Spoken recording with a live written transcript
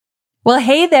Well,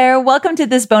 hey there. Welcome to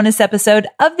this bonus episode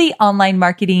of the Online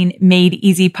Marketing Made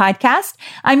Easy podcast.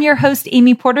 I'm your host,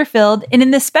 Amy Porterfield. And in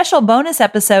this special bonus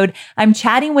episode, I'm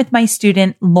chatting with my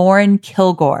student, Lauren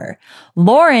Kilgore.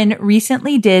 Lauren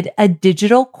recently did a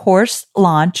digital course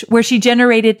launch where she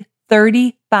generated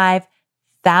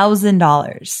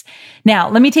 $35,000.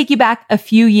 Now, let me take you back a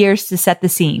few years to set the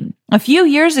scene. A few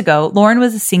years ago, Lauren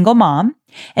was a single mom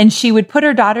and she would put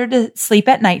her daughter to sleep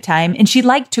at nighttime and she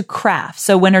liked to craft.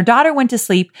 So when her daughter went to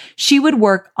sleep, she would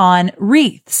work on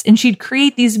wreaths and she'd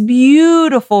create these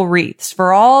beautiful wreaths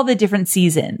for all the different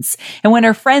seasons. And when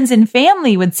her friends and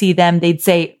family would see them, they'd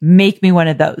say, make me one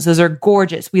of those. Those are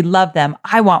gorgeous. We love them.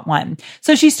 I want one.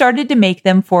 So she started to make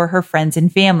them for her friends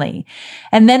and family.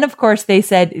 And then of course they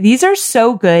said, these are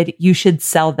so good, you should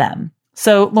sell them.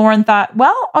 So Lauren thought,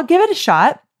 well, I'll give it a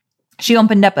shot. She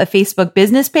opened up a Facebook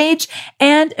business page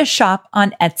and a shop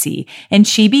on Etsy, and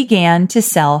she began to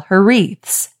sell her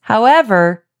wreaths.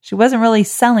 However, she wasn't really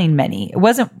selling many. It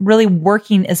wasn't really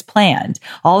working as planned.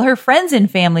 All her friends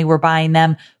and family were buying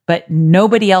them, but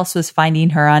nobody else was finding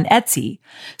her on Etsy.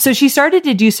 So she started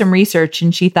to do some research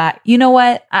and she thought, you know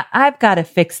what? I've got to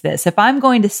fix this. If I'm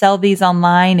going to sell these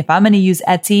online, if I'm going to use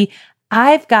Etsy,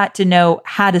 I've got to know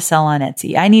how to sell on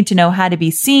Etsy. I need to know how to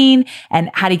be seen and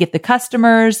how to get the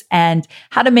customers and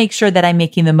how to make sure that I'm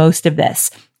making the most of this.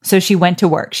 So she went to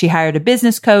work. She hired a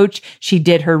business coach. She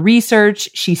did her research.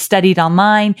 She studied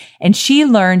online and she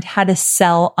learned how to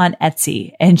sell on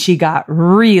Etsy and she got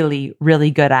really,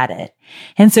 really good at it.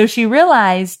 And so she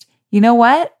realized, you know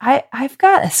what? I've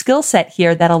got a skill set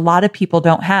here that a lot of people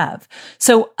don't have.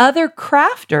 So other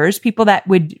crafters, people that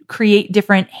would create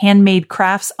different handmade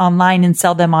crafts online and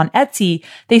sell them on Etsy,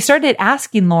 they started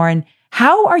asking Lauren,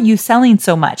 how are you selling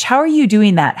so much? How are you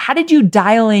doing that? How did you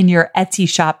dial in your Etsy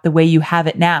shop the way you have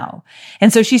it now?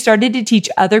 And so she started to teach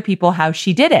other people how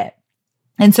she did it.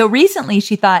 And so recently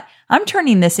she thought, I'm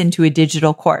turning this into a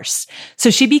digital course.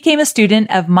 So she became a student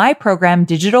of my program,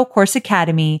 Digital Course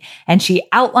Academy, and she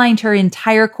outlined her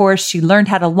entire course. She learned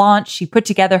how to launch. She put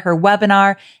together her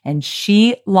webinar and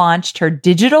she launched her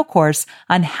digital course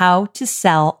on how to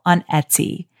sell on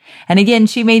Etsy. And again,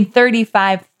 she made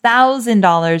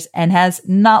 $35,000 and has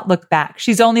not looked back.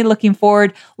 She's only looking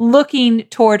forward, looking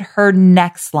toward her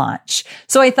next launch.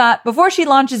 So I thought before she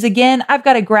launches again, I've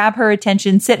got to grab her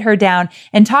attention, sit her down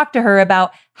and talk to her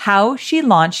about how she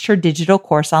launched her digital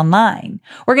course online.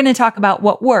 We're going to talk about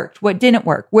what worked, what didn't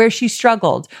work, where she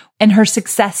struggled, and her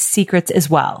success secrets as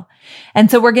well. And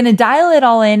so we're going to dial it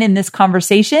all in this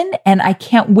conversation, and I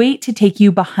can't wait to take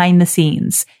you behind the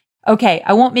scenes. Okay,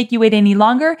 I won't make you wait any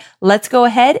longer. Let's go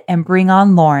ahead and bring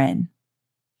on Lauren.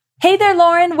 Hey there,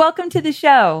 Lauren. Welcome to the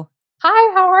show.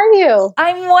 Hi, how are you?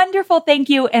 I'm wonderful. Thank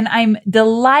you. And I'm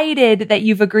delighted that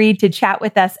you've agreed to chat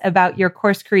with us about your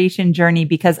course creation journey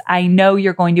because I know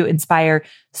you're going to inspire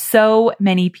so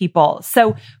many people.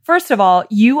 So first of all,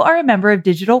 you are a member of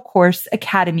Digital Course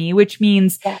Academy, which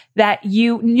means that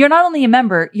you're not only a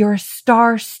member, you're a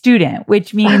star student,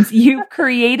 which means you've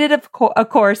created a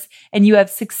course and you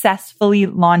have successfully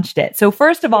launched it. So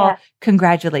first of all,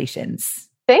 congratulations.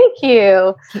 Thank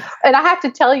you. And I have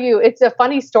to tell you, it's a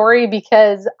funny story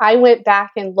because I went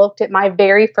back and looked at my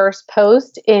very first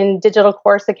post in Digital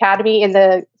Course Academy in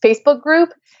the Facebook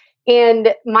group.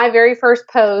 And my very first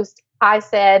post, I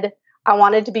said, I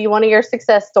wanted to be one of your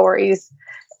success stories.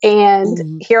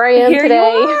 And here I am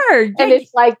today. And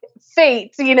it's like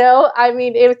fate, you know? I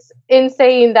mean, it's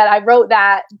insane that I wrote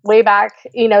that way back,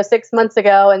 6 months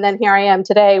ago. And then here I am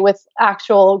today with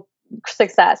actual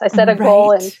success. I set a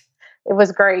goal and it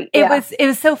was great. It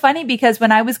was so funny because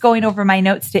when I was going over my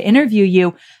notes to interview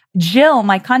you, Jill,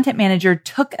 my content manager,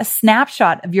 took a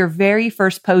snapshot of your very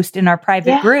first post in our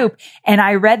private group. And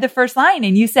I read the first line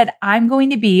and you said, I'm going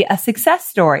to be a success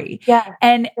story.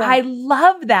 And I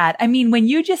love that. I mean, when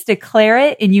you just declare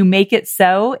it and you make it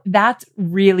so, that's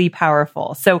really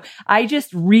powerful. So I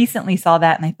just recently saw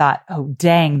that and I thought, oh,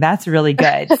 dang, that's really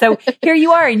good. So here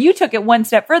you are. And you took it one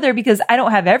step further because I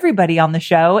don't have everybody on the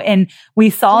show. And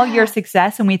we saw your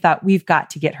success and we thought we've got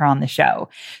to get her on the show.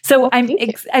 So I'm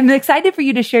excited for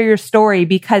you to share your story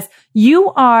because you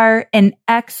are an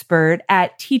expert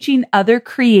at teaching other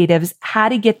creatives how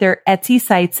to get their Etsy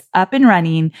sites up and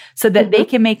running so that they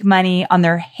can make money on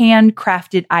their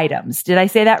handcrafted items. Did I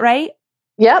say that right?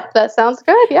 Yep, that sounds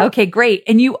good. Yeah. Okay, great.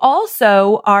 And you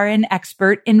also are an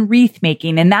expert in wreath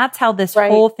making, and that's how this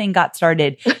whole thing got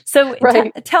started. So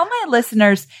tell my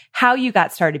listeners how you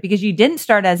got started, because you didn't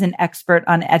start as an expert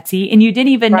on Etsy and you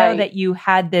didn't even know that you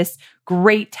had this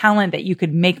great talent that you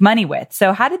could make money with.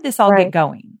 So how did this all get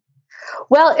going?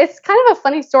 Well, it's kind of a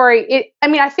funny story.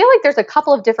 I feel like there's a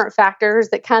couple of different factors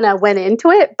that kind of went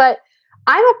into it, but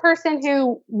I'm a person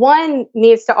who, one,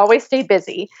 needs to always stay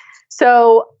busy.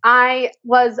 So I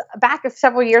was back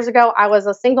several years ago, I was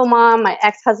a single mom. My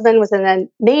ex-husband was in the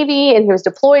Navy and he was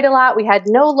deployed a lot. We had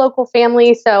no local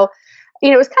family. So,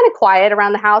 it was kind of quiet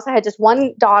around the house. I had just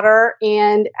one daughter,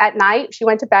 and at night she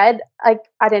went to bed. I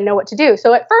didn't know what to do.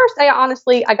 So at first,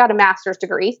 I got a master's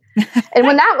degree. And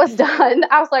when that was done,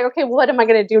 I was like, okay, what am I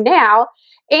going to do now?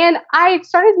 And I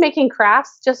started making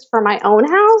crafts just for my own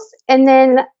house. And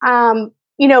then,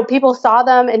 people saw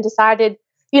them and decided,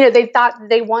 they thought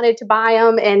they wanted to buy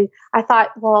them. And I thought,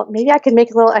 well, maybe I could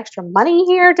make a little extra money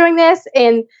here doing this.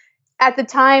 And at the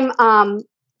time,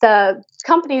 the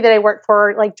company that I worked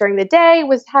for, like during the day,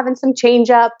 was having some change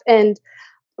up and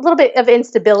a little bit of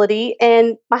instability.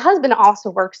 And my husband also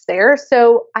works there.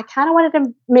 So I kind of wanted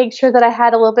to make sure that I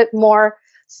had a little bit more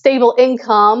stable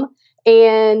income.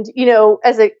 And,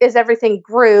 as everything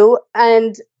grew,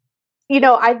 and,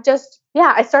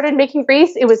 I started making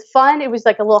wreaths. It was fun. It was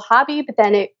like a little hobby, but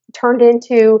then it turned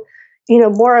into,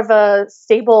 more of a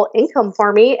stable income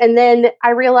for me. And then I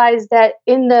realized that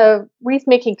in the wreath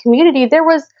making community, there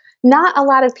was not a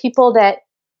lot of people that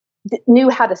knew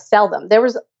how to sell them. There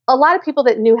was a lot of people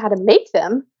that knew how to make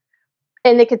them,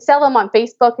 and they could sell them on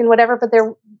Facebook and whatever, but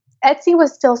Etsy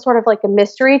was still sort of like a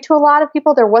mystery to a lot of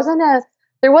people. There wasn't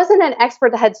an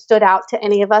expert that had stood out to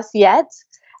any of us yet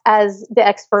as the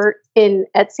expert in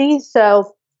Etsy.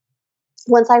 So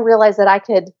once I realized that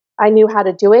I knew how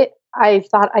to do it, I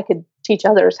thought I could teach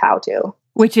others how to.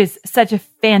 Which is such a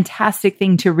fantastic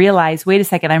thing to realize. Wait a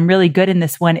second, I'm really good in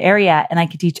this one area and I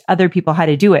could teach other people how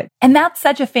to do it. And that's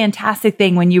such a fantastic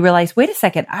thing when you realize, wait a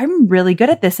second, I'm really good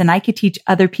at this and I could teach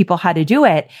other people how to do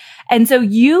it. And so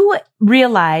you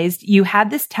realized you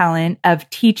had this talent of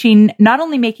teaching, not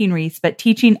only making wreaths, but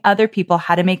teaching other people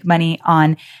how to make money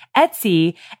on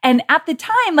Etsy. And at the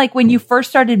time, like when you first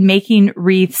started making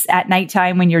wreaths at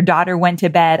nighttime when your daughter went to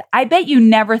bed, I bet you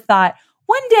never thought,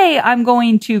 one day I'm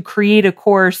going to create a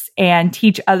course and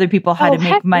teach other people how to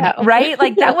make money, right?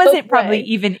 Like that wasn't probably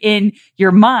even in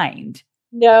your mind.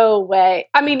 No way.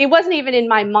 I mean, it wasn't even in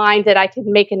my mind that I could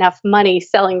make enough money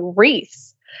selling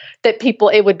wreaths that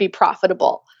it would be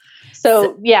profitable.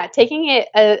 So yeah, taking it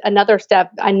another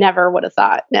step, I never would have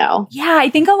thought, no. Yeah, I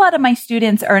think a lot of my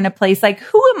students are in a place like,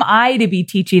 who am I to be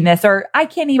teaching this? Or I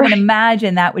can't even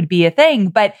imagine that would be a thing.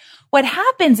 But what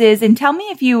happens is, and tell me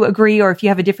if you agree or if you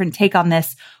have a different take on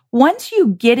this, once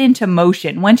you get into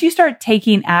motion, once you start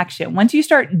taking action, once you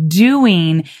start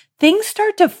doing, things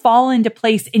start to fall into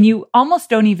place and you almost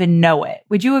don't even know it.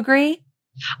 Would you agree?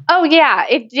 Oh yeah,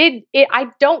 it did. I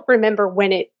don't remember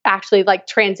when it actually like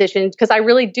transitioned, because I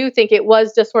really do think it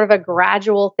was just sort of a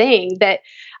gradual thing that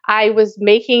I was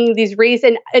making these wreaths,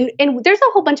 and there's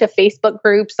a whole bunch of Facebook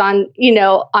groups on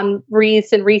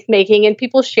wreaths and wreath making, and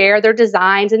people share their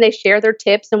designs and they share their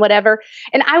tips and whatever.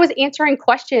 And I was answering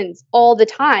questions all the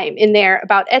time in there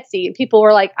about Etsy, and people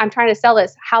were like, I'm trying to sell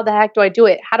this. How the heck do I do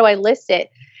it? How do I list it?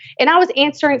 And I was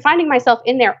finding myself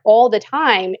in there all the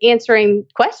time, answering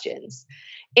questions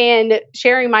and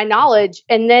sharing my knowledge.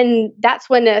 And then that's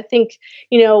when I think,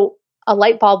 a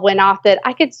light bulb went off that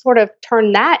I could sort of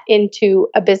turn that into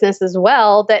a business as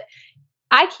well. That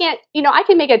I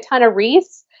can make a ton of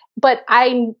wreaths, but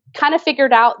I kind of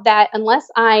figured out that unless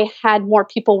I had more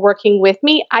people working with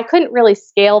me, I couldn't really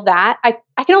scale that. I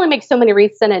can only make so many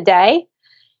wreaths in a day.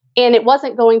 And it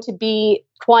wasn't going to be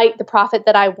quite the profit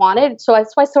that I wanted. So I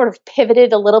sort of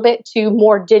pivoted a little bit to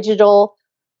more digital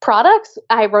products.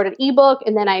 I wrote an ebook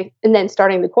and then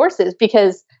starting the courses,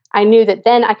 because I knew that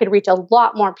then I could reach a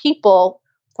lot more people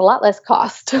for a lot less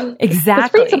cost.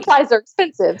 Exactly. Free supplies are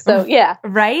expensive. So yeah.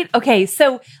 Right. Okay.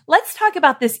 So let's talk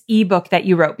about this ebook that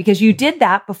you wrote, because you did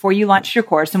that before you launched your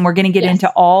course. And we're going to get into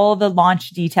all the launch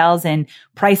details and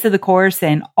price of the course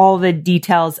and all the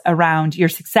details around your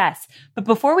success. But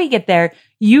before we get there,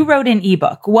 you wrote an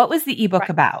ebook. What was the ebook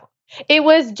about? It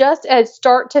was just a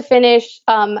start to finish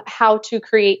how to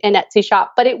create an Etsy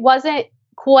shop, but it wasn't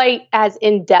quite as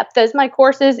in depth as my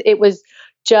courses. It was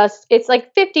it's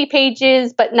like 50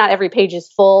 pages, but not every page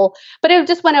is full. But it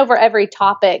just went over every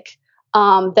topic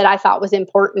that I thought was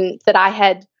important, that I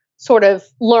had sort of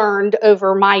learned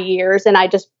over my years, and I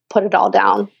just put it all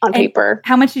down on paper.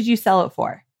 How much did you sell it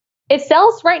for? It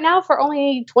sells right now for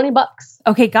only $20.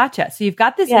 Okay, gotcha. So you've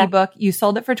got this ebook, you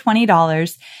sold it for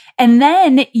 $20, and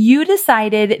then you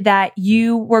decided that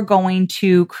you were going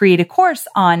to create a course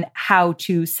on how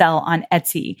to sell on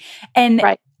Etsy. And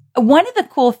one of the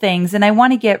cool things, and I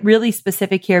want to get really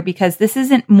specific here because this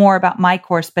isn't more about my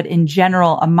course, but in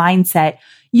general, a mindset.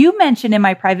 You mentioned in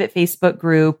my private Facebook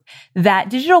group that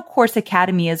Digital Course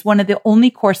Academy is one of the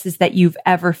only courses that you've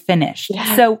ever finished.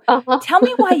 Yes. So tell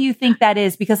me why you think that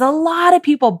is, because a lot of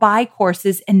people buy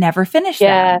courses and never finish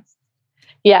them.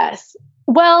 Yes.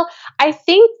 Well, I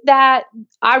think that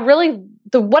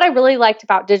what I really liked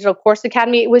about Digital Course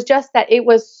Academy, it was just that it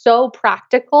was so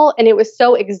practical and it was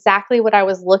so exactly what I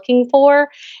was looking for.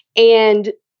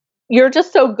 And you're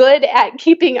just so good at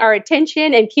keeping our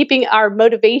attention and keeping our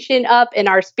motivation up and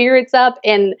our spirits up.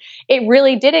 And it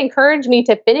really did encourage me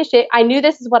to finish it. I knew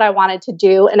this is what I wanted to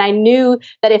do. And I knew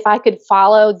that if I could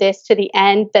follow this to the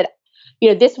end, that,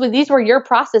 these were your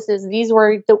processes. These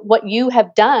were what you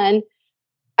have done.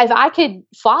 If I could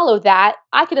follow that,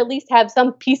 I could at least have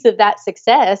some piece of that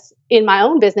success in my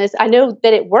own business. I know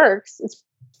that it works. It's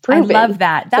proven. I love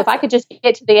that. So if I could just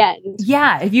get to the end.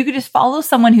 Yeah. If you could just follow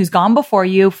someone who's gone before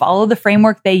you, follow the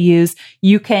framework they use,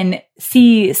 you can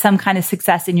see some kind of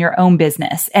success in your own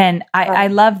business. And I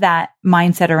love that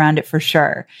mindset around it for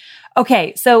sure.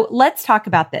 Okay. So let's talk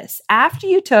about this. After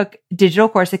you took Digital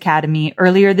Course Academy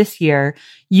earlier this year,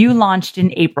 you launched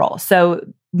in April. So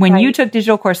when you took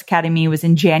Digital Course Academy, it was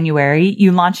in January.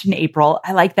 You launched in April.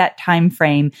 I like that time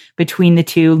frame between the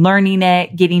two, learning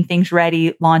it, getting things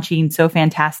ready, launching. So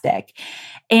fantastic.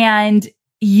 And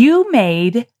you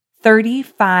made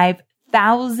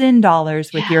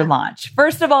 $35,000 with your launch.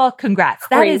 First of all, congrats.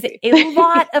 Crazy. That is a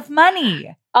lot of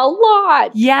money. A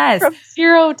lot. Yes. From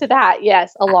zero to that.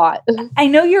 Yes, a lot. I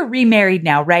know you're remarried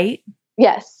now, right?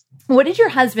 Yes. What did your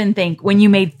husband think when you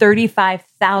made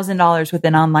 $35,000 with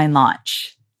an online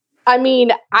launch? I mean,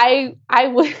 I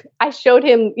showed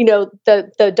him,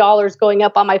 the dollars going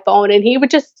up on my phone, and he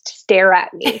would just stare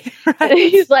at me. And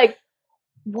he's like,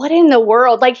 what in the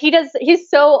world? Like he does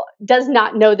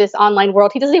not know this online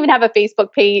world. He doesn't even have a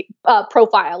Facebook page,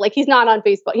 profile. Like he's not on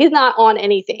Facebook. He's not on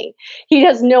anything. He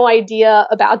has no idea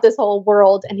about this whole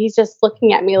world. And he's just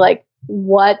looking at me like,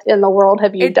 what in the world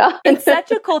have you done? It's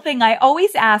such a cool thing. I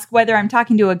always ask whether I'm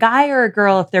talking to a guy or a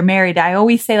girl, if they're married, I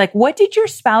always say like, what did your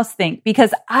spouse think?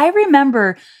 Because I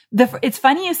remember it's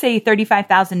funny you say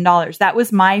 $35,000. That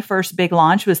was my first big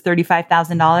launch, was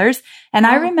 $35,000. And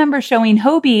I remember showing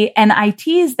Hobie, and I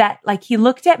teased that like he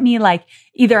looked at me like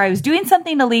either I was doing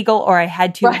something illegal or I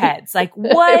had two heads. Like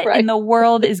what in the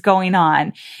world is going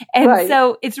on? And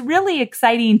so it's really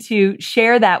exciting to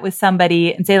share that with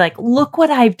somebody and say like, look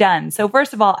what I've done. So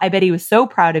first of all, I bet he was so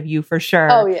proud of you for sure.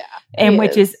 Oh yeah. And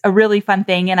which is a really fun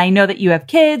thing. And I know that you have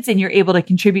kids and you're able to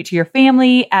contribute to your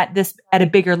family at a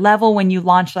bigger level when you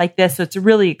launch like this. So it's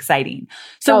really exciting.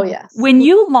 So when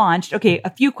you launched, okay, a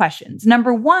few questions.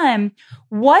 Number one,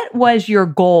 what was your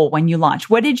goal when you launched?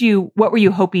 What were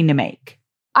you hoping to make?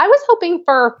 I was hoping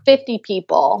for 50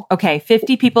 people. Okay.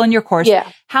 50 people in your course. Yeah.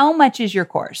 How much is your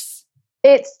course?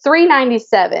 It's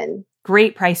 $397.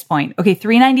 Great price point. Okay.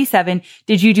 $397.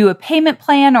 Did you do a payment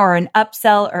plan or an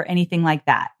upsell or anything like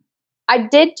that? I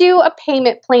did do a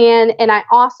payment plan, and I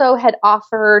also had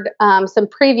offered some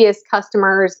previous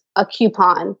customers a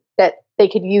coupon that they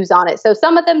could use on it. So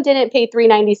some of them didn't pay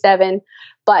 $397,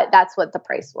 but that's what the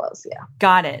price was. Yeah.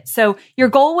 Got it. So your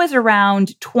goal was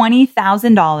around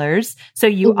 $20,000. So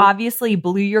you obviously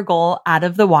blew your goal out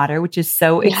of the water, which is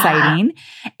so exciting.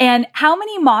 And how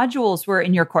many modules were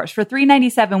in your course? For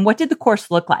 $397, what did the course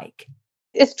look like?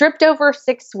 It's dripped over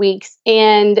 6 weeks,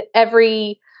 and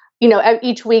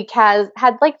each week had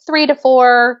like 3 to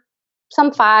 4,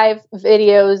 some 5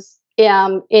 videos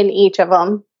in each of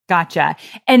them. Gotcha.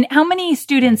 And how many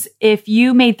students, if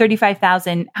you made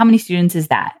 35,000, how many students is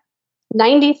that?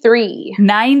 93.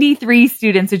 93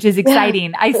 students, which is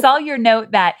exciting. I saw your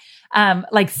note that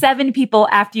like 7 people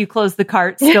after you closed the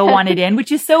cart still wanted in, which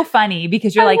is so funny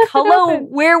because you're like, hello,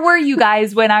 where were you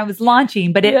guys when I was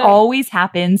launching? But it always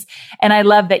happens. And I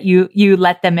love that you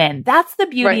let them in. That's the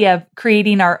beauty of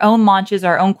creating our own launches,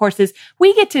 our own courses.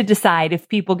 We get to decide if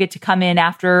people get to come in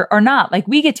after or not. Like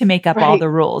we get to make up all the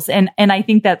rules. And I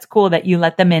think that's cool that you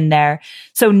let them in there.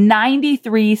 So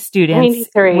 93 students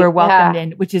were welcomed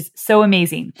in, which is so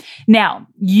amazing. Now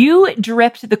you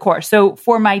dripped the course. So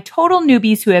for my total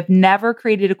newbies who have never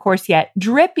created a course yet,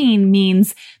 dripping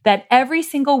means that every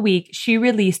single week she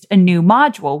released a new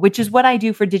module, which is what I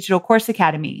do for Digital Course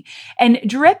Academy. And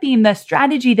dripping, the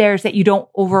strategy there is that you don't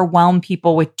overwhelm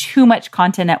people with too much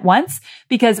content at once,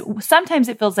 because sometimes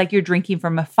it feels like you're drinking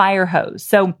from a fire hose.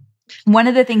 So One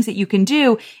of the things that you can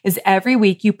do is every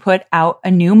week you put out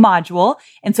a new module.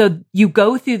 And so you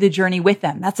go through the journey with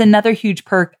them. That's another huge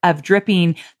perk of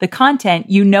dripping the content.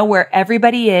 You know where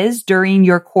everybody is during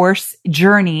your course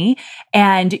journey,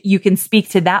 and you can speak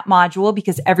to that module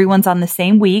because everyone's on the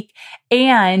same week.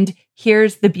 And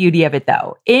here's the beauty of it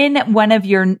though. In one of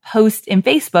your posts in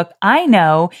Facebook, I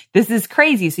know this is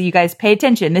crazy. So you guys pay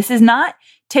attention. This is not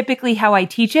typically how I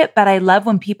teach it, but I love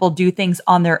when people do things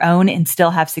on their own and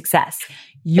still have success.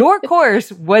 Your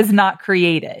course was not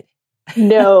created.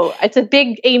 No, it's a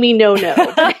big Amy no-no.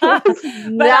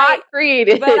 Not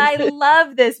created. But I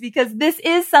love this because this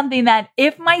is something that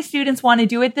if my students want to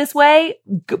do it this way,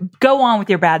 go on with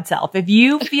your bad self. If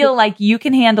you feel like you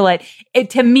can handle it,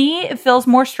 to me, it feels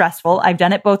more stressful. I've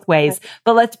done it both ways,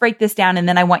 but let's break this down. And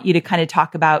then I want you to kind of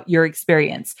talk about your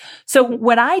experience. So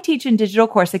what I teach in Digital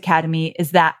Course Academy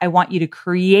is that I want you to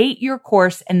create your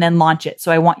course and then launch it.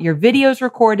 So I want your videos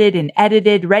recorded and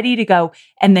edited, ready to go,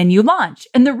 and then you launch.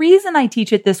 And the reason I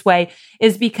teach it this way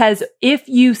is because if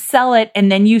you sell it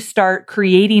and then you start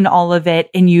creating all of it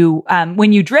and you,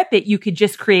 when you drip it, you could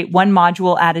just create one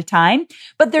module at a time,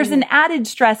 but there's an added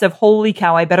stress of, holy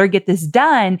cow, I better get this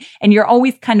done. And you're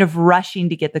always kind of rushing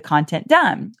to get the content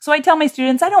done. So I tell my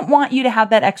students, I don't want you to have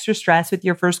that extra stress with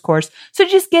your first course. So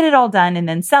just get it all done and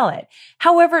then sell it.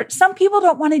 However, some people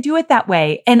don't want to do it that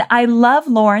way. And I love,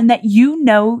 Lauren, that you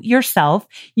know yourself.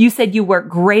 You said you work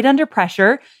great under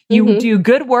pressure. You do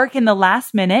good work in the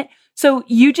last minute. So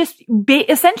you just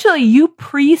essentially you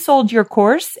pre-sold your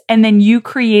course and then you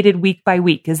created week by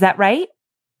week. Is that right?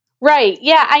 Right.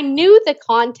 Yeah. I knew the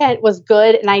content was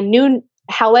good and I knew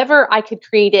however I could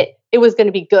create it, it was going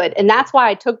to be good. And that's why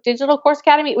I took Digital Course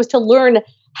Academy. It was to learn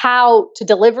how to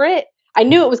deliver it. I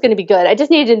knew it was going to be good. I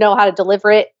just needed to know how to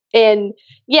deliver it. And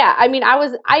yeah, I mean, I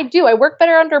work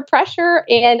better under pressure,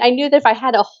 and I knew that if I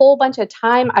had a whole bunch of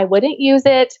time, I wouldn't use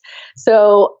it.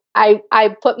 So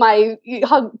I put my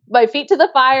feet to the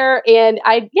fire, and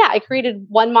I created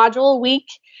one module a week,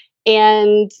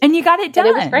 and you got it done.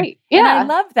 And it was great. Yeah. And I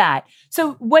love that.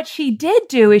 So what she did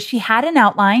do is she had an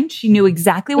outline. She knew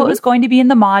exactly what was going to be in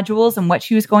the modules and what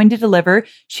she was going to deliver.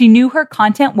 She knew her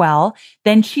content well.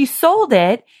 Then she sold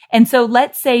it. And so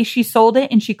let's say she sold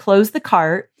it and she closed the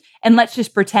cart. And let's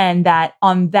just pretend that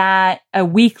on that, a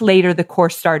week later, the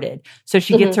course started. So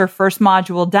she gets her first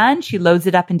module done. She loads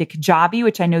it up into Kajabi,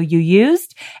 which I know you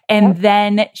used. And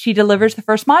then she delivers the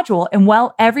first module. And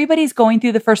while everybody's going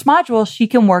through the first module, she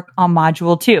can work on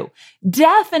module 2.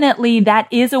 Definitely that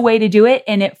is a way to do it.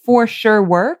 And it for sure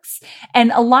works.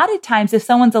 And a lot of times, if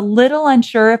someone's a little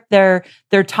unsure if their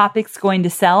topic's going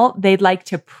to sell, they'd like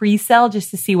to pre-sell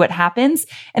just to see what happens.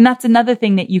 And that's another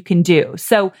thing that you can do.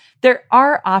 So there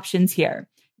are options here.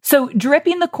 So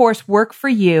dripping the course worked for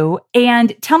you.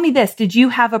 And tell me this, did you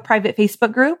have a private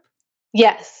Facebook group?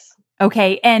 Yes.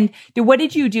 Okay. And what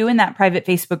did you do in that private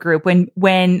Facebook group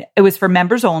when it was for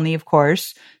members only, of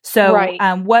course? So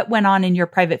what went on in your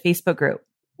private Facebook group?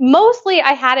 Mostly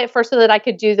I had it so that I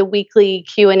could do the weekly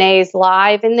Q&As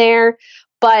live in there,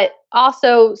 but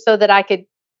also so that I could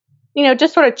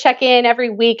just sort of check in every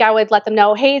week. I would let them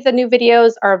know, hey, the new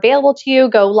videos are available to you.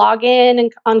 Go log in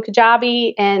on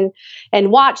Kajabi and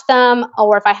watch them.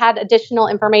 Or if I had additional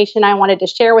information I wanted to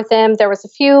share with them, there was a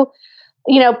few,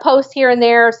 posts here and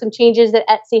there, some changes that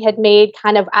Etsy had made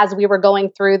kind of as we were going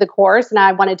through the course. And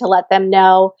I wanted to let them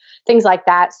know things like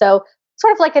that. So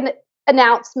sort of like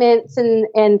announcements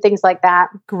and things like that.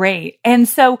 Great. And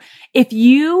so if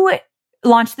you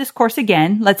launch this course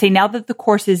again, let's say now that the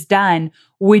course is done,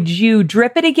 would you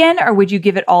drip it again or would you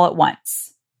give it all at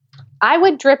once? I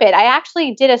would drip it. I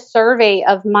actually did a survey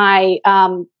of my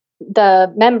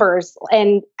the members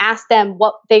and asked them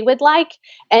what they would like,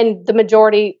 and the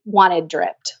majority wanted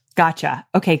dripped. Gotcha.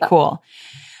 Okay, cool.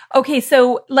 Okay,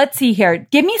 so let's see here.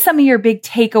 Give me some of your big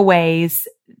takeaways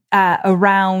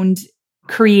around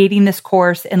creating this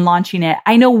course and launching it.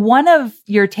 I know one of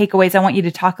your takeaways, I want you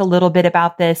to talk a little bit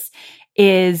about this,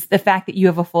 is the fact that you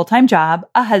have a full-time job,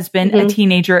 a husband, a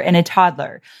teenager, and a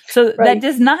toddler. So that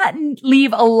does not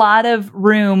leave a lot of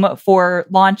room for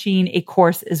launching a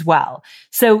course as well.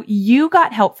 So you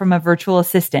got help from a virtual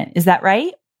assistant. Is that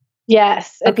right?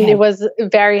 Yes. Okay. It was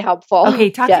very helpful. Okay.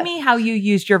 Talk to me how you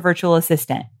used your virtual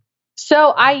assistant. So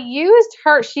I used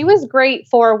her. She was great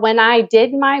for when I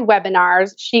did my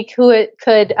webinars. She could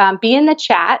be in the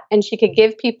chat and she could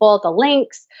give people the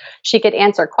links. She could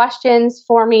answer questions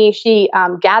for me. She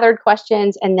gathered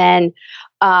questions and then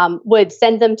would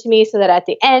send them to me so that at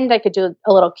the end I could do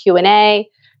a little Q&A.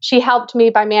 She helped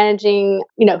me by managing,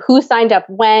 who signed up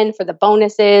when for the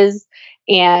bonuses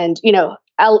and,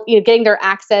 getting their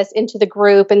access into the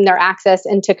group and their access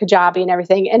into Kajabi and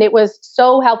everything. And it was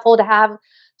so helpful to have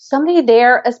somebody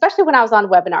there, especially when I was on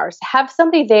webinars, have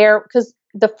somebody there, because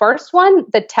the first one,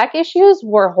 the tech issues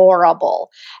were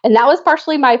horrible. And that was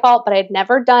partially my fault, but I'd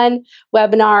never done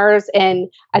webinars and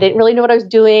I didn't really know what I was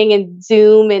doing and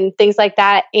Zoom and things like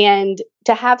that. And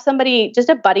to have somebody, just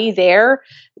a buddy there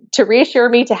to reassure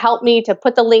me, to help me, to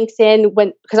put the links in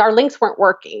because our links weren't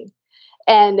working.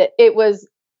 And it was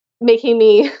making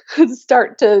me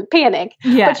start to panic.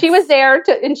 Yes. But she was there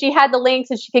and she had the links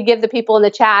and she could give the people in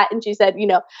the chat. And she said,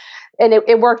 and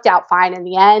it worked out fine in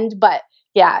the end. But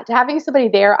yeah, having somebody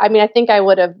there, I mean, I think I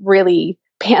would have really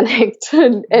panicked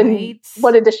and right.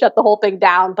 wanted to shut the whole thing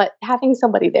down. But having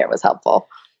somebody there was helpful.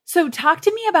 So talk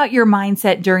to me about your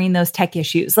mindset during those tech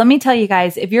issues. Let me tell you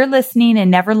guys, if you're listening and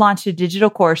never launched a digital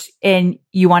course and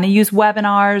you want to use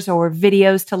webinars or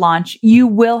videos to launch, you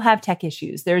will have tech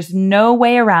issues. There's no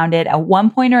way around it. At one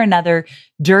point or another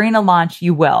during a launch,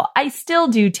 you will. I still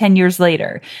do 10 years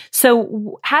later.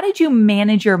 So how did you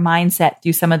manage your mindset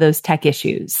through some of those tech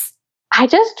issues? I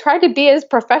just tried to be as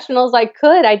professional as I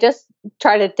could. I just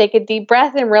tried to take a deep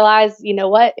breath and realize, you know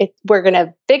what, we're going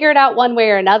to figure it out one way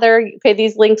or another. Okay,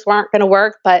 these links aren't going to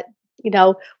work, but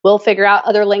we'll figure out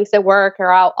other links that work,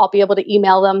 or I'll be able to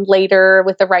email them later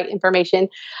with the right information.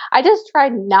 I just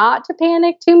tried not to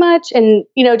panic too much and,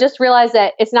 just realize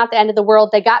that it's not the end of the world.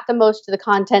 They got the most of the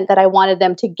content that I wanted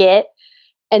them to get.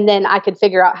 And then I could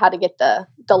figure out how to get the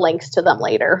links to them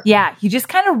later. Yeah, you just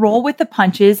kind of roll with the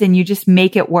punches and you just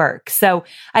make it work. So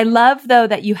I love, though,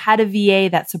 that you had a VA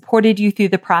that supported you through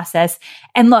the process.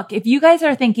 And look, if you guys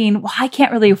are thinking, well, I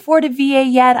can't really afford a VA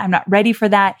yet, I'm not ready for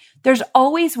that, there's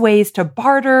always ways to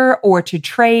barter or to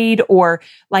trade, or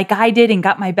like I did and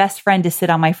got my best friend to sit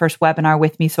on my first webinar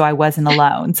with me so I wasn't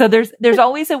alone. So there's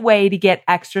always a way to get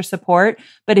extra support.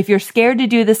 But if you're scared to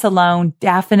do this alone,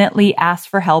 definitely ask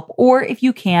for help, or if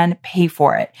you can, pay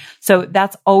for it. So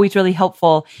that's always really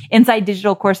helpful. Inside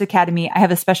Digital Course Academy, I have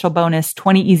a special bonus,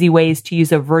 20 easy ways to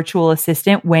use a virtual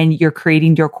assistant when you're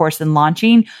creating your course and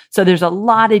launching. So there's a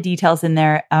lot of details in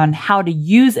there on how to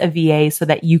use a VA so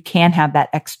that you can have that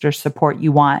extra support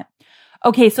you want.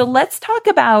 Okay, so let's talk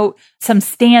about some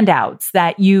standouts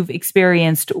that you've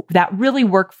experienced that really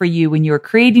work for you when you're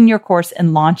creating your course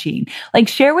and launching. Like,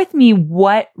 share with me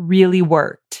what really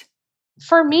worked.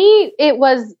 For me, it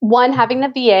was one, having the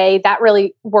VA that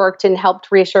really worked and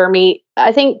helped reassure me.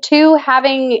 I think two,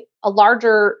 having a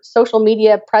larger social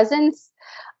media presence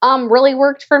really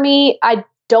worked for me. I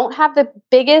don't have the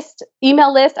biggest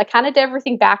email list. I kind of did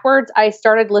everything backwards. I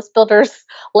started List Builders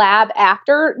Lab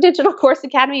after Digital Course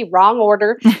Academy, wrong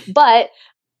order. But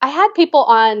I had people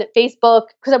on Facebook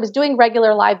because I was doing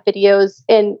regular live videos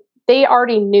and they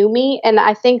already knew me. And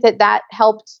I think that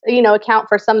helped, account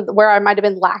for some where I might have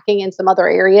been lacking in some other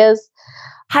areas.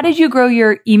 How did you grow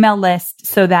your email list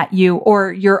so that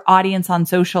or your audience on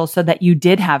social so that you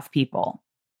did have people?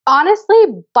 Honestly,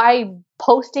 by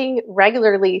posting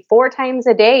regularly 4 times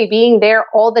a day, being there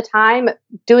all the time,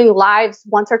 doing lives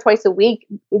once or twice a week,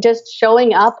 just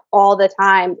showing up all the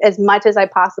time as much as I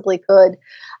possibly could.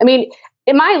 I mean,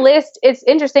 in my list, it's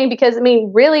interesting because,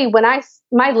 really,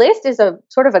 my list is a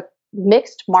sort of a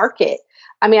mixed market.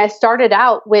 I started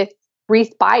out with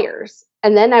wreath buyers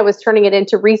and then I was turning it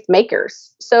into wreath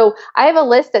makers. So I have a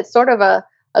list that's sort of a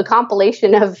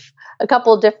compilation of a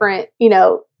couple of different,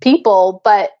 people,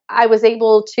 but I was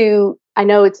able to, I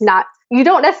know it's not, you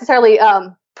don't necessarily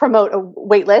promote a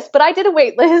wait list, but I did a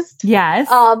wait list. Yes.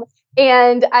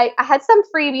 And I had some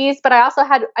freebies, but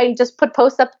I just put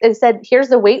posts up and said, here's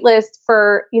the wait list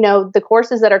for, the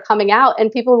courses that are coming out,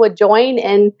 and people would join.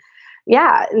 And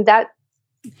and that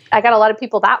I got a lot of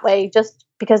people that way just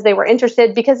because they were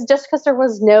interested, because there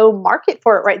was no market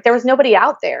for it, right? There was nobody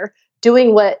out there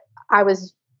doing what I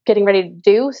was getting ready to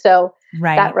do. So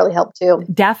that really helped too.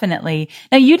 Definitely.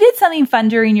 Now, you did something fun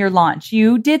during your launch.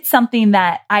 You did something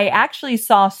that I actually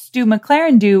saw Stu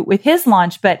McLaren do with his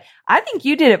launch, but I think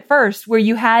you did it first, where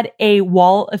you had a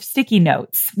wall of sticky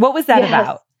notes. What was that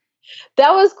about?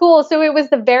 That was cool. So it was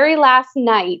the very last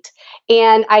night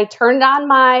and I turned on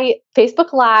my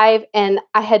Facebook Live and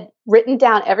I had written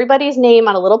down everybody's name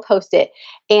on a little Post-it,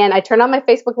 and I turned on my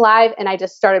Facebook Live and I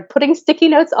just started putting sticky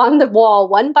notes on the wall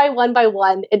one by one by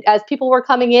one. And as people were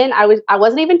coming in, I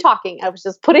wasn't even talking. I was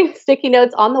just putting sticky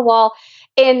notes on the wall,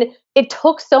 and it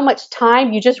took so much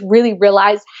time. You just really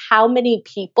realize how many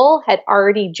people had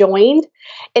already joined.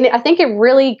 And I think it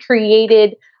really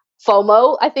created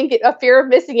FOMO. I think a fear of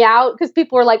missing out, because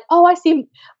people were like, oh, I see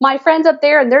my friends up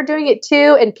there and they're doing it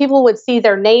too. And people would see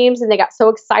their names and they got so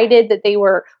excited that they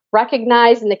were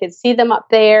recognized and they could see them up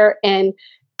there. And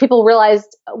people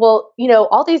realized, well,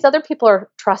 all these other people are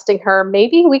trusting her.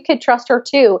 Maybe we could trust her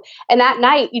too. And that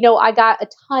night, I got a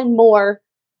ton more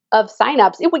of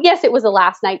signups. Yes, it was the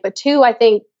last night, but two, I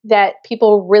think that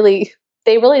people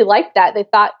they really liked that. They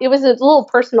thought it was a little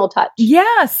personal touch.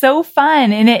 Yeah, so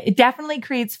fun. And it definitely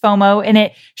creates FOMO, and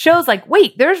it shows like,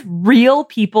 wait, there's real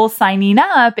people signing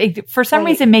up. It, for some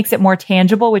reason, makes it more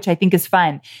tangible, which I think is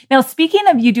fun. Now, speaking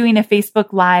of you doing a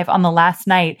Facebook Live on the last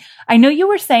night, I know you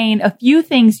were saying a few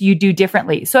things you do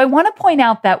differently. So I want to point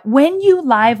out that when you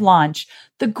live launch,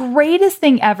 the greatest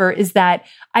thing ever is that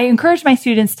I encourage my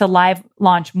students to live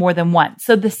launch more than once.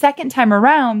 So the second time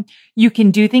around, you can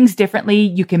do things differently.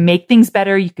 You can make things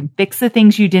better. You can fix the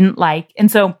things you didn't like. And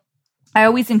so I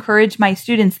always encourage my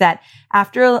students that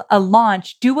after a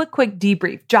launch, do a quick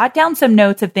debrief, jot down some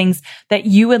notes of things that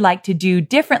you would like to do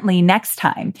differently next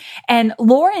time. And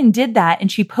Lauren did that, and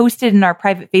she posted in our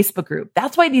private Facebook group.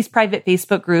 That's why these private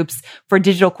Facebook groups for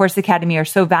Digital Course Academy are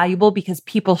so valuable, because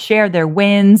people share their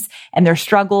wins and their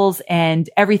struggles and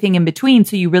everything in between.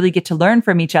 So you really get to learn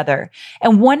from each other.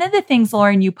 And one of the things,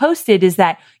 Lauren, you posted is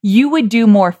that you would do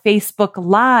more Facebook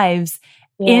Lives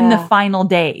in the final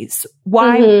days.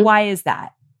 Why is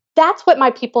that? That's what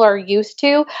my people are used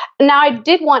to. Now, I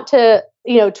did want to,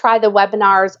 try the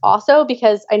webinars also,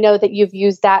 because I know that you've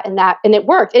used that and it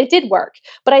worked. It did work.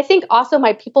 But I think also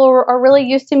my people are really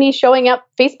used to me showing up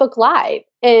Facebook Live,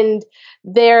 and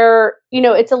they're,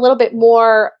 it's a little bit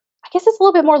more, I guess it's a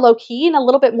little bit more low key and a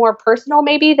little bit more personal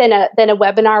maybe than a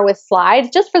webinar with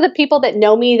slides, just for the people that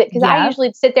know me, because I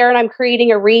usually sit there and I'm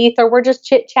creating a wreath, or we're just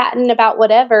chit chatting about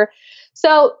whatever.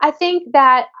 So I think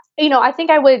that, I think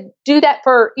I would do that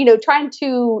for, trying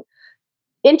to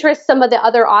interest some of the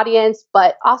other audience,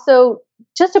 but also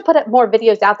just to put up more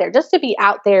videos out there, just to be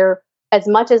out there as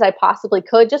much as I possibly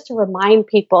could, just to remind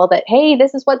people that, hey,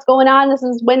 this is what's going on. This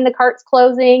is when the cart's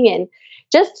closing. And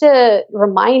just to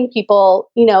remind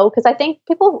people, because I think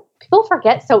people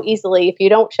forget so easily if you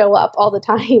don't show up all the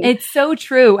time. It's so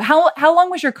true. How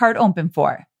long was your cart open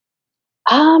for?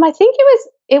 I think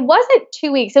it wasn't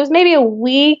 2 weeks. It was maybe a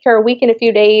week or a week and a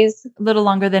few days. A little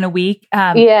longer than a week.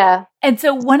 Yeah. And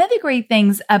so one of the great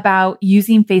things about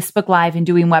using Facebook Live and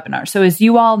doing webinars. So as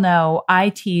you all know, I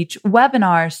teach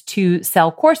webinars to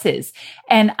sell courses,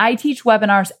 and I teach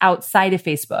webinars outside of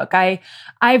Facebook.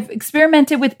 I've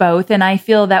experimented with both, and I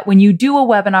feel that when you do a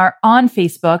webinar on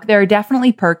Facebook, there are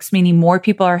definitely perks, meaning more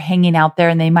people are hanging out there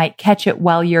and they might catch it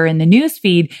while you're in the news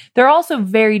feed. They're also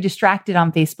very distracted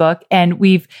on Facebook, and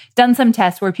we've done some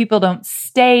tests where people don't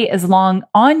stay as long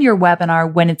on your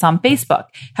webinar when it's on Facebook.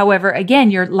 However, again,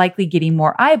 you're likely getting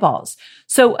more eyeballs.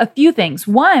 So a few things.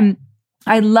 One,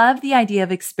 I love the idea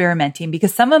of experimenting,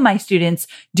 because some of my students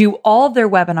do all of their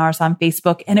webinars on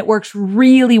Facebook and it works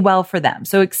really well for them.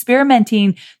 So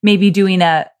experimenting, maybe doing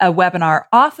a webinar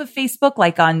off of Facebook,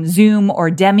 like on Zoom or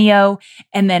Demio,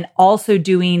 and then also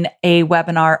doing a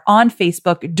webinar on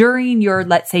Facebook during your,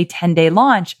 let's say, 10-day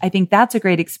launch. I think that's a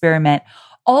great experiment.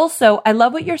 Also, I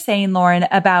love what you're saying, Lauren,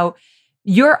 about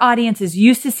your audience is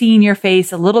used to seeing your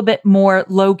face, a little bit more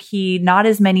low key, not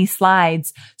as many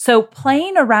slides. So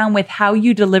playing around with how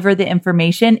you deliver the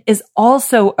information is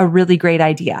also a really great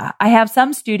idea. I have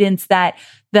some students that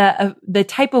the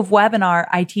type of webinar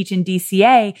I teach in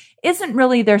DCA isn't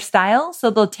really their style. So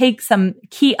they'll take some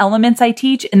key elements I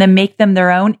teach and then make them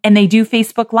their own, and they do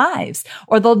Facebook Lives,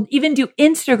 or they'll even do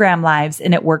Instagram Lives,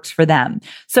 and it works for them.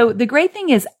 So the great thing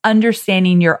is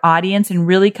understanding your audience and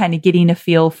really kind of getting a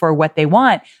feel for what they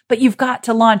want, but you've got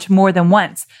to launch more than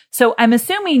once. So I'm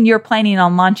assuming you're planning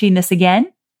on launching this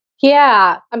again?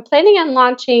 Yeah, I'm planning on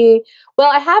launching. Well,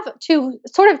 I have two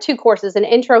courses, an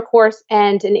intro course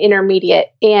and an intermediate.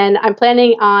 And I'm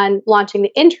planning on launching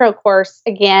the intro course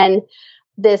again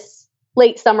this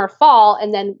late summer, fall.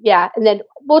 And then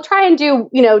we'll try and do,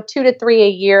 2 to 3 a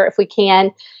year if we can.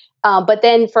 But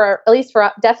then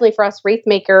definitely for us wreath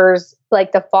makers,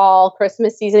 like the fall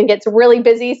Christmas season gets really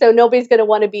busy. So nobody's going to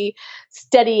want to be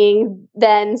studying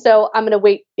then. So I'm going to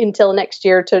wait until next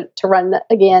year to run that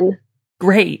again.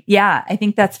 Great. Yeah, I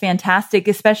think that's fantastic.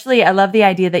 Especially, I love the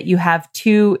idea that you have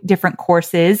 2 different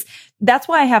courses. That's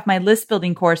why I have my list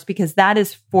building course, because that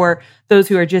is for those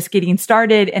who are just getting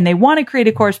started and they want to create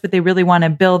a course, but they really want to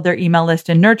build their email list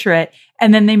and nurture it.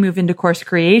 And then they move into course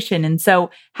creation. And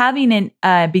so having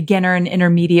a beginner and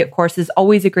intermediate course is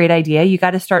always a great idea. You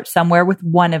got to start somewhere with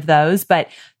one of those, but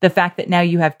the fact that now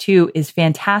you have 2 is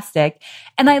fantastic.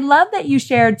 And I love that you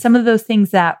shared some of those things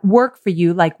that work for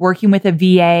you, like working with a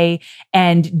VA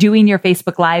and doing your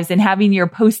Facebook Lives and having your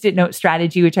Post-it note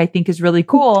strategy, which I think is really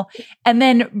cool. And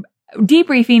then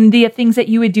debriefing the things that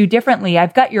you would do differently.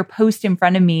 I've got your post in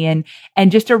front of me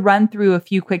and just to run through a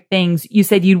few quick things, you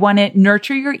said you'd want to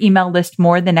nurture your email list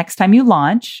more the next time you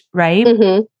launch, right?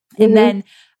 And then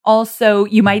also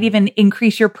you might even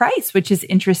increase your price, which is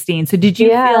interesting. So did you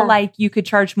feel like you could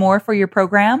charge more for your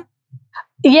program?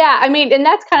 Yeah. I mean, and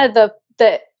that's kind of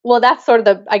well, that's sort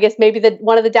of I guess maybe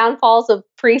one of the downfalls of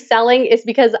pre-selling is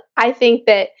because I think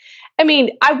that, I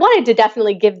mean, I wanted to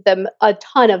definitely give them a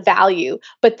ton of value,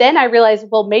 but then I realized,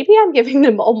 well, maybe I'm giving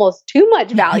them almost too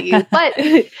much value, but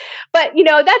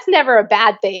that's never a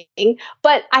bad thing.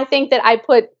 But I think that I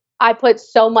put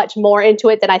so much more into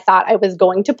it than I thought I was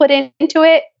going to put into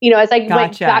it. As I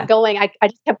got going, I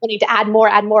just kept wanting to add more.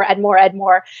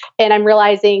 And I'm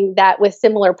realizing that with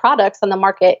similar products on the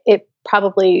market, it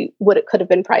probably could have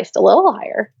been priced a little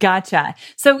higher. Gotcha.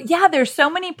 So yeah, there's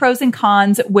so many pros and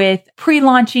cons with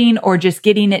pre-launching or just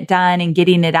getting it done and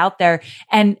getting it out there.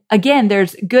 And again,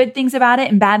 there's good things about it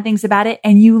and bad things about it,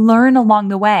 and you learn along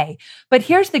the way. But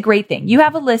here's the great thing. You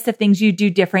have a list of things you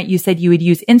do different. You said you would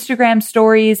use Instagram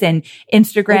stories and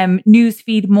Instagram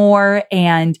newsfeed more.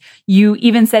 And you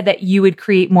even said that you would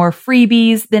create more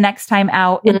freebies the next time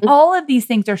out. And all of these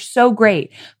things are so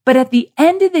great. But at the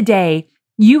end of the day,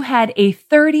 you had a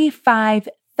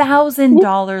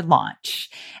 $35,000 launch.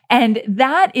 And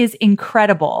that is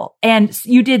incredible. And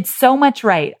you did so much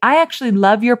right. I actually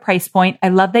love your price point. I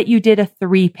love that you did a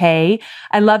 3-pay.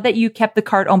 I love that you kept the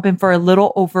cart open for a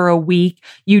little over a week.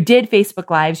 You did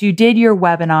Facebook Lives. You did your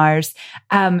webinars.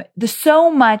 So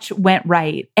much went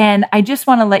right. And I just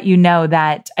want to let you know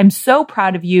that I'm so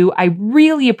proud of you. I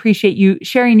really appreciate you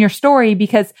sharing your story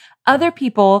because other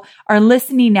people are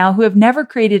listening now who have never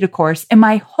created a course. And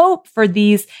my hope for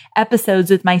these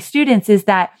episodes with my students is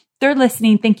that they're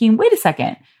listening thinking, wait a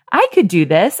second, I could do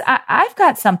this. I've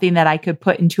got something that I could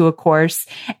put into a course.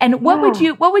 And what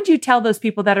would you tell those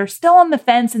people that are still on the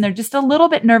fence and they're just a little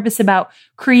bit nervous about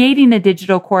creating a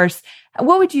digital course?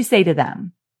 What would you say to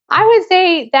them? I would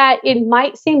say that it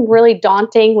might seem really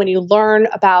daunting when you learn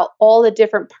about all the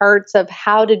different parts of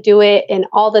how to do it and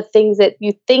all the things that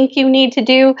you think you need to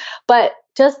do. But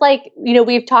just like,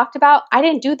 we've talked about, I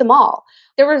didn't do them all.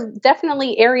 There was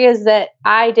definitely areas that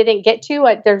I didn't get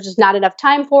to. There's just not enough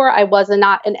time for. I was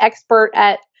not an expert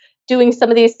at doing some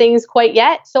of these things quite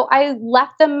yet. So I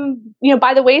left them,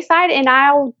 by the wayside, and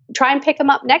I'll try and pick them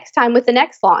up next time with the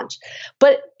next launch.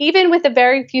 But even with the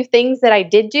very few things that I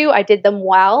did do, I did them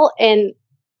well, and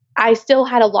I still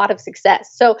had a lot of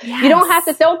success. So you don't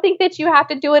think that you have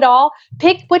to do it all.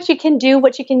 Pick what you can do,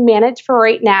 what you can manage for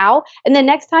right now. And then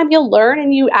next time you'll learn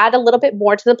and you add a little bit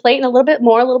more to the plate and a little bit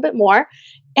more.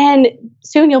 And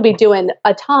soon you'll be doing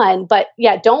a ton. But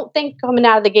yeah, don't think coming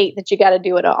out of the gate that you got to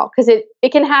do it all, because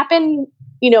it can happen,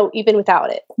 even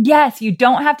without it. Yes, you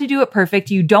don't have to do it perfect.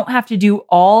 You don't have to do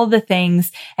all the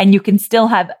things, and you can still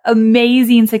have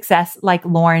amazing success like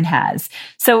Lauren has.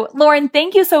 So Lauren,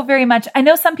 thank you so very much. I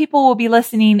know some people will be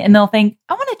listening and they'll think,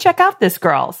 I want to check out this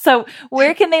girl. So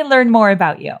where can they learn more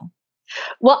about you?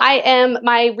 Well,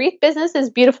 my wreath business is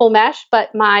Beautiful Mesh,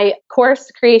 but my course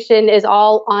creation is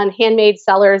all on Handmade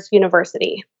Sellers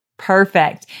University.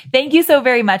 Perfect. Thank you so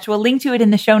very much. We'll link to it in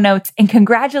the show notes, and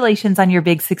congratulations on your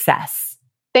big success.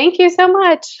 Thank you so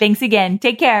much. Thanks again.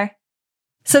 Take care.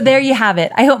 So there you have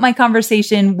it. I hope my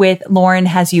conversation with Lauren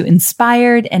has you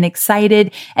inspired and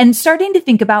excited and starting to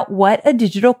think about what a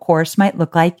digital course might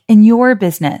look like in your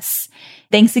business.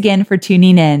 Thanks again for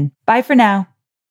tuning in. Bye for now.